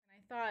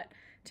thought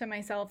to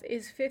myself,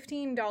 is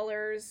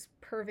 $15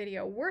 per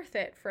video worth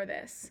it for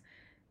this?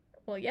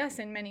 Well, yes,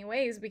 in many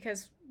ways,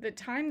 because the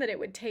time that it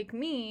would take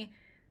me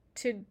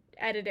to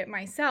edit it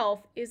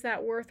myself, is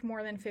that worth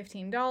more than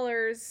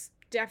 $15?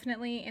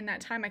 Definitely. In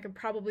that time, I could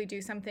probably do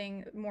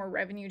something more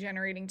revenue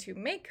generating to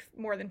make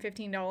more than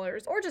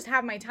 $15, or just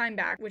have my time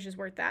back, which is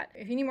worth that.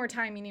 If you need more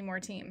time, you need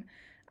more team.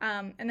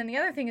 And then the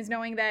other thing is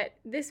knowing that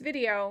this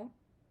video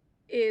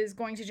is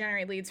going to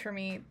generate leads for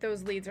me.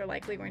 Those leads are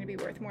likely going to be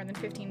worth more than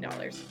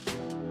 $15.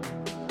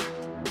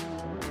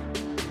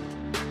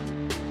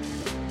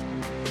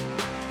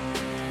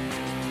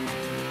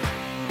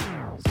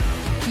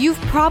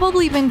 You've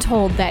probably been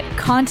told that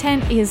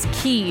content is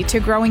key to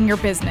growing your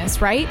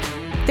business, right?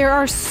 There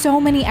are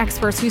so many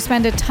experts who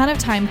spend a ton of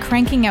time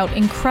cranking out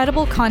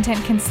incredible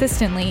content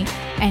consistently,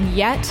 and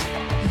yet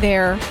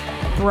they're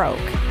broke.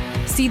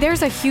 See,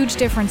 there's a huge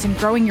difference in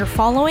growing your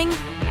following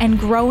and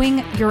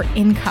growing your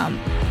income.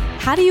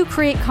 How do you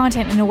create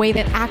content in a way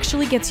that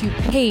actually gets you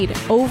paid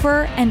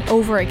over and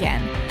over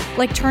again?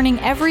 Like turning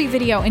every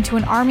video into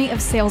an army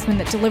of salesmen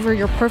that deliver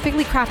your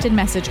perfectly crafted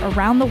message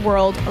around the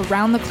world,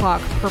 around the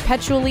clock,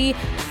 perpetually,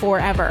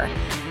 forever.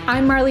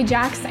 I'm Marley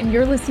Jax, and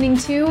you're listening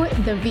to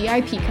The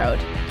VIP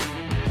Code.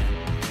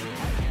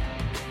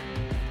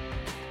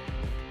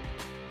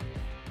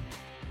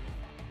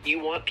 You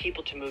want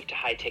people to move to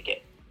high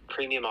ticket,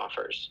 premium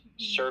offers,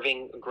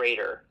 serving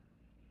greater.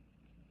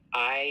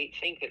 I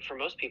think that for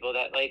most people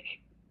that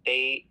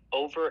they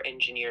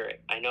over-engineer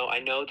it. I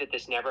know that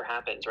this never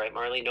happens, right,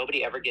 Marley?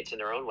 Nobody ever gets in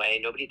their own way.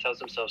 Nobody tells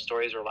themselves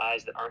stories or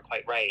lies that aren't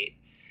quite right.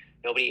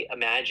 Nobody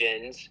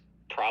imagines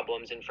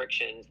problems and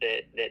frictions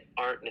that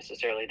aren't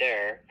necessarily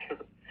there.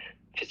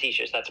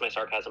 Facetious, that's my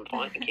sarcasm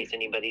font, in case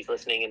anybody's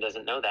listening and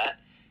doesn't know that.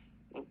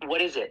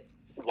 What is it?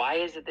 Why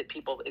is it that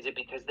people, is it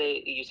because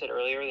you said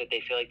earlier that they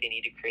feel like they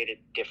need to create a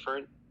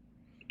different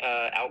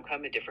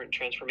outcome, a different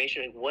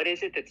transformation? And what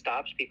is it that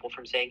stops people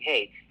from saying,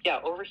 hey, yeah,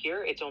 over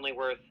here, it's only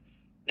worth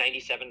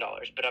 $97,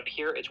 but up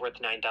here it's worth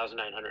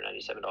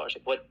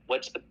 $9,997.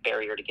 What's the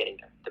barrier to getting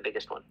there? The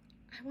biggest one.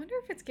 I wonder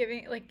if it's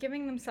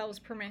giving themselves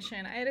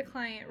permission. I had a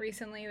client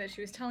recently that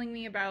she was telling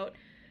me about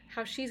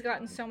how she's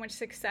gotten so much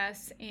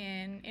success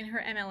in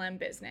her MLM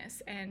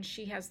business, and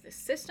she has this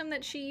system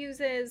that she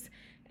uses,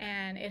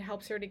 and it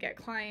helps her to get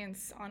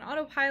clients on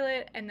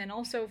autopilot, and then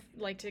also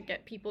to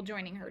get people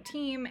joining her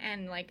team,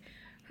 and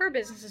her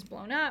business is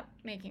blown up,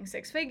 making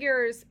six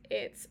figures.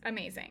 It's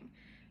amazing.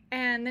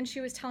 And then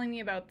she was telling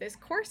me about this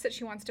course that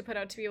she wants to put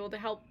out to be able to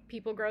help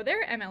people grow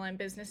their MLM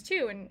business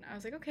too. And I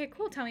was like, okay,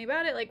 cool. Tell me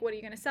about it. What are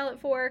you going to sell it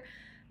for?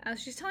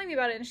 She's telling me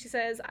about it. And she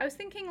says, I was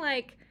thinking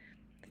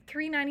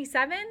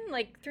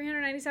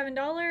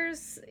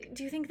 $397.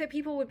 Do you think that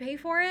people would pay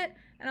for it?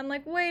 And I'm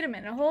like, wait a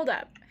minute, hold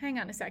up. Hang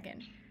on a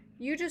second.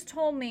 You just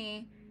told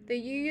me that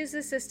you use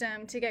the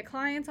system to get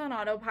clients on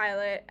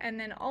autopilot, and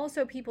then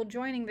also people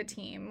joining the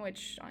team,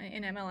 which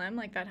in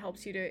MLM, that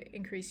helps you to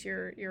increase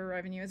your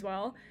revenue as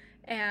well.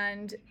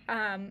 And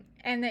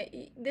that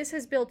this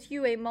has built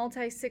you a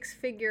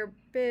multi-six-figure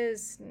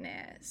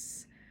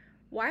business.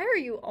 Why are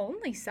you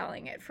only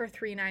selling it for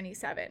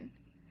 $397?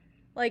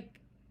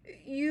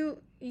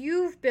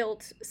 You've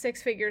built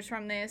six figures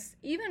from this.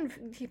 Even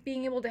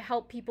being able to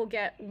help people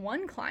get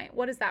one client,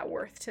 what is that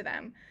worth to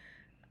them?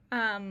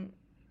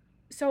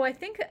 So I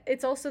think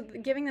it's also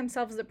giving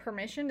themselves the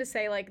permission to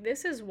say,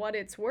 this is what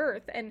it's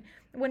worth. And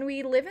when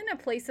we live in a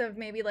place of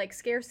maybe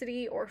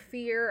scarcity or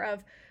fear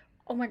of,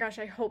 oh my gosh,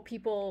 I hope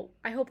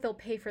they'll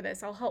pay for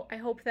this. I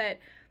hope that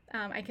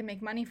I can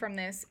make money from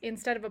this,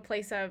 instead of a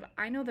place of,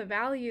 I know the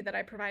value that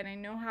I provide. I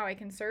know how I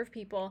can serve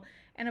people.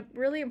 And a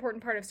really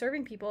important part of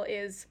serving people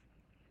is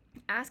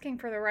asking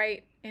for the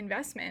right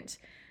investment.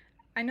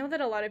 I know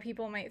that a lot of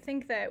people might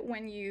think that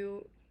when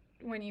you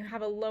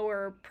have a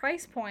lower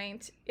price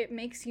point, it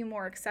makes you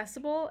more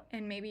accessible,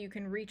 and maybe you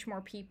can reach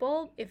more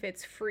people if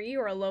it's free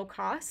or a low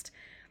cost.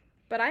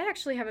 But I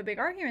actually have a big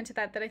argument to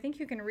that I think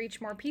you can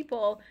reach more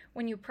people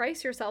when you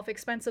price yourself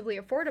expensively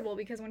affordable,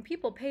 because when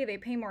people pay, they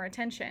pay more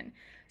attention.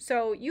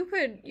 So you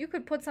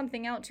could put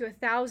something out to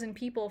 1,000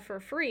 people for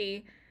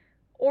free,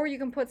 or you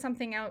can put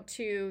something out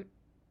to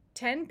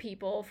 10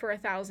 people for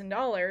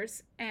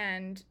 $1,000,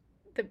 and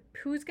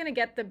who's going to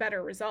get the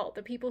better result?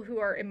 The people who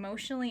are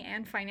emotionally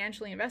and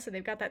financially invested.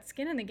 They've got that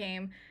skin in the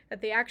game,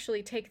 that they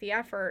actually take the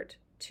effort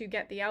to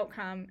get the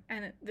outcome,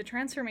 and the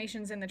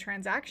transformations in the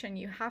transaction.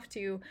 You have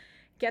to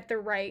get the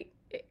right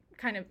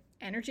kind of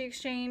energy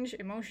exchange,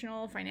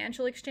 emotional,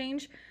 financial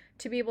exchange,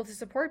 to be able to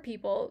support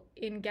people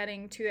in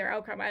getting to their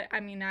outcome.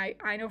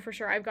 I know for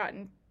sure I've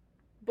gotten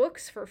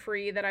books for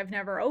free that I've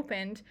never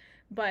opened,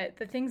 but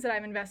the things that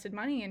I've invested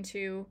money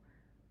into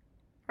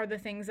are the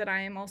things that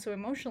I am also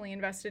emotionally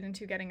invested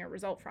into getting a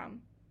result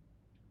from.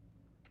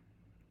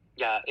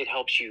 Yeah, it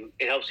helps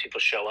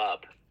people show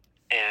up.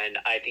 And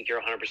I think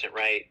you're 100%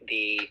 right.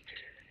 The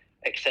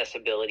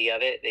accessibility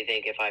of it, they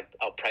think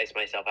I'll price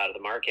myself out of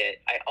the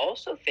market. I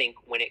also think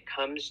when it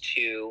comes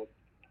to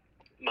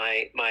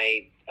my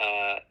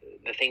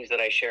the things that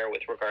I share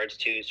with regards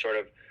to sort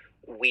of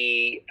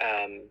we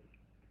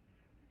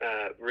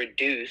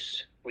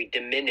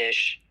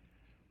diminish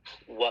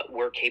what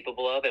we're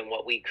capable of and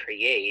what we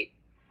create,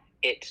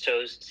 it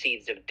sows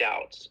seeds of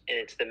doubts. And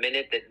it's the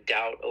minute that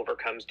doubt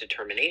overcomes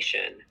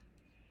determination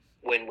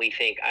when we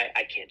think,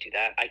 I can't do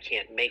that. I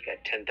can't make a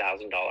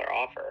 $10,000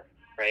 offer,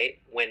 right?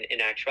 When in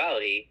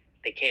actuality,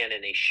 they can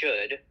and they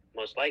should,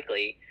 most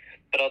likely.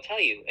 But I'll tell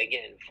you,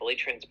 again, fully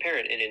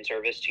transparent and in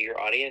service to your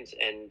audience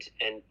and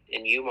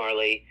you,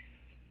 Marley,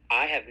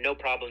 I have no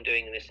problem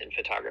doing this in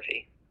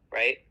photography,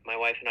 right? My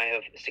wife and I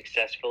have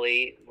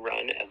successfully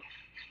run a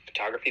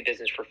photography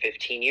business for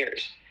 15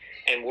 years,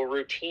 and we're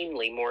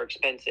routinely more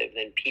expensive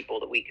than people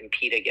that we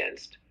compete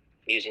against,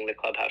 using the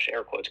Clubhouse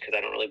air quotes, because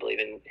I don't really believe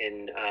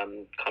in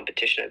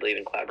competition. I believe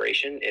in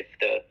collaboration. If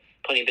the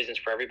plenty of business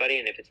for everybody,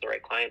 and if it's the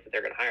right client, that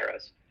they're going to hire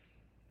us.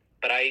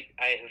 But I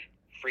have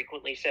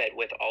frequently said,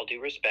 with all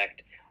due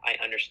respect, I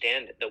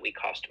understand that we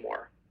cost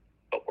more,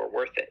 but we're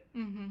worth it.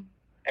 Mm-hmm.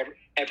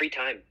 Every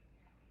time.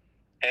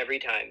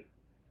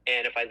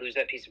 And if I lose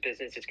that piece of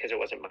business, it's because it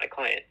wasn't my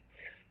client.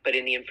 But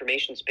in the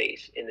information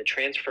space, in the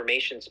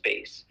transformation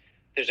space,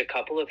 there's a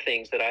couple of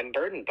things that I'm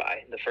burdened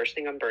by. The first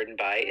thing I'm burdened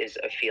by is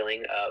a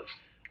feeling of,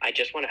 I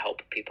just want to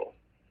help people.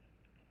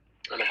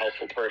 I'm a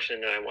helpful person,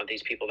 and I want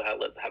these people to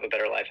have a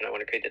better life, and I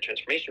want to create that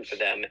transformation for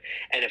them.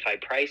 And if I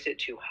price it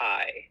too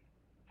high,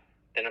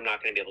 then I'm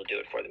not going to be able to do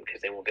it for them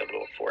because they won't be able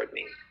to afford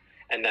me.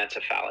 And that's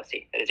a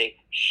fallacy. That is a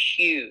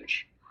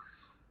huge,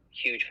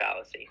 huge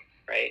fallacy,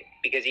 right?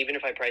 Because even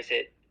if I price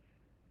it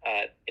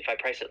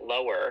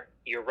lower,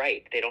 you're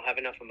right. They don't have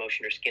enough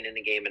emotion or skin in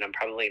the game, and I'm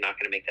probably not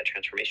going to make that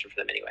transformation for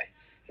them anyway.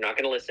 They're not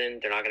going to listen.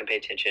 They're not going to pay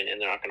attention, and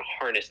they're not going to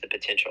harness the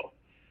potential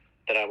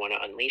that I want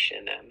to unleash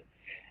in them.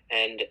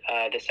 And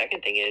the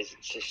second thing is,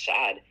 it's just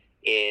sad,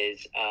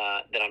 is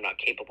that I'm not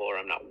capable or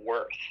I'm not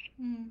worth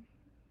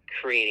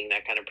creating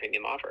that kind of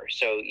premium offer.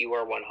 So you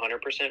are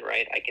 100%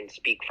 right. I can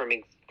speak from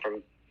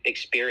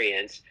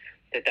experience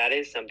that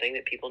is something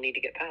that people need to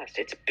get past.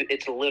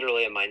 It's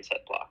literally a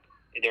mindset block.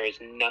 There is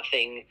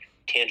nothing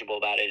tangible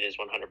about it. It is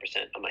 100%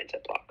 a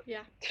mindset block.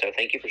 Yeah. So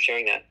thank you for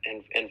sharing that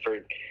and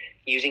for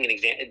using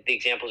the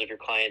examples of your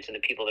clients and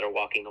the people that are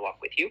walking the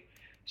walk with you,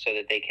 so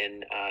that they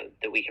can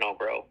that we can all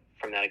grow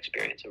from that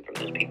experience and from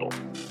those people.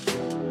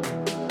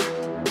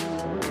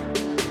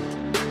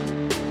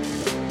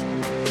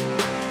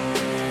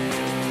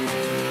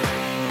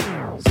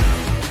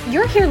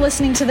 You're here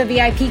listening to the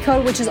VIP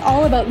Code, which is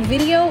all about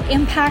video,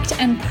 impact,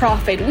 and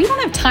profit. We don't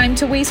have time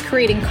to waste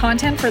creating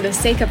content for the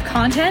sake of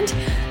content,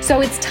 so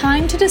it's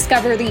time to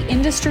discover the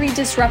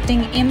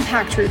industry-disrupting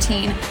impact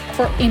routine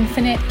for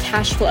infinite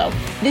cash flow.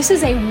 This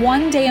is a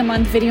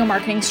 1-day-a-month video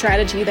marketing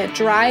strategy that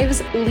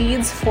drives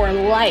leads for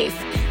life.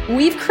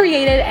 We've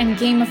created and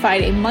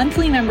gamified a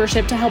monthly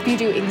membership to help you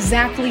do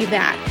exactly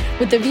that.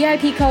 With the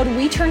VIP Code,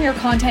 we turn your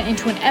content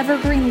into an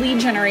evergreen lead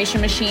generation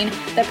machine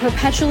that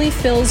perpetually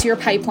fills your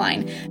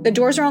pipeline. The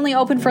doors are only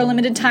open for a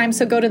limited time,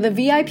 so go to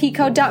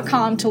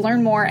thevipcode.com to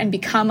learn more and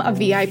become a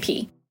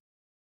VIP.